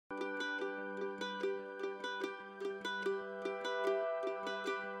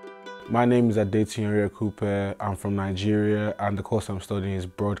My name is Adetunyori Okupe. I'm from Nigeria and the course I'm studying is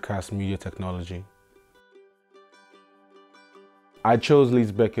Broadcast Media Technology. I chose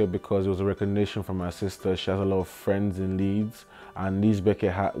Leeds Beckett because it was a recognition from my sister. She has a lot of friends in Leeds, and Leeds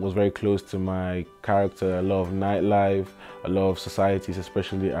Beckett was very close to my character. A lot of nightlife, a lot of societies,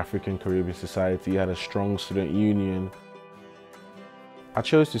 especially African Caribbean society, had a strong student union. I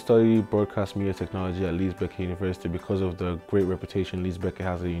chose to study broadcast media technology at Leeds Beckett University because of the great reputation Leeds Beckett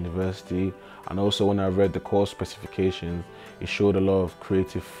has at the university, and also when I read the course specifications, it showed a lot of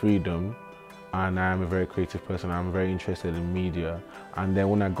creative freedom, and I am a very creative person. I'm very interested in media. And then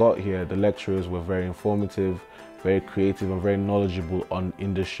when I got here, the lecturers were very informative, very creative and very knowledgeable on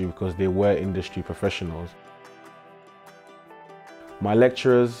industry because they were industry professionals. My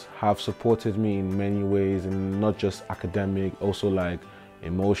lecturers have supported me in many ways, and not just academic, also like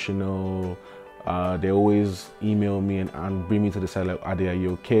emotional. They always email me and bring me to the side like, Ade, are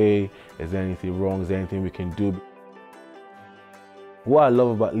you okay? Is there anything wrong? Is there anything we can do? What I love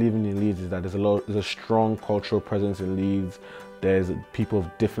about living in Leeds is that there's a strong cultural presence in Leeds. There's people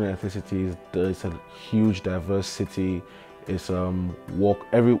of different ethnicities. There's a huge diverse city. It's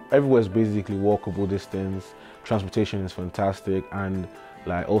everywhere is basically walkable distance. Transportation is fantastic, and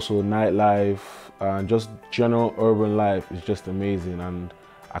like also nightlife and just general urban life is just amazing, and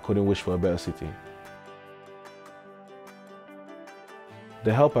I couldn't wish for a better city.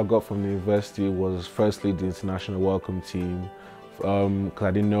 The help I got from the university was firstly the international welcome team, because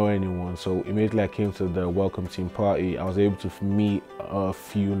I didn't know anyone. So immediately I came to the welcome team party, I was able to meet a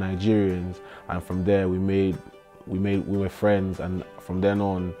few Nigerians, and from there we were friends, and from then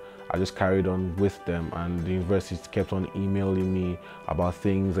on I just carried on with them, and the university kept on emailing me about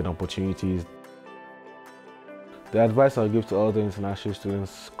things and opportunities. The advice I'll give to other international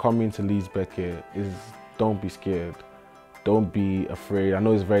students coming to Leeds Beckett is don't be scared. Don't be afraid. I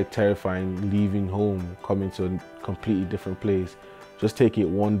know it's very terrifying leaving home, coming to a completely different place. Just take it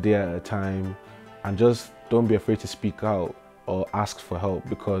one day at a time, and just don't be afraid to speak out or ask for help,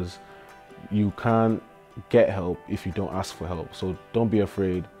 because you can't get help if you don't ask for help. So don't be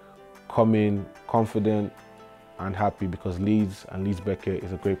afraid. Come in confident and happy, because Leeds and Leeds Beckett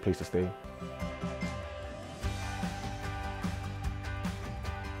is a great place to stay.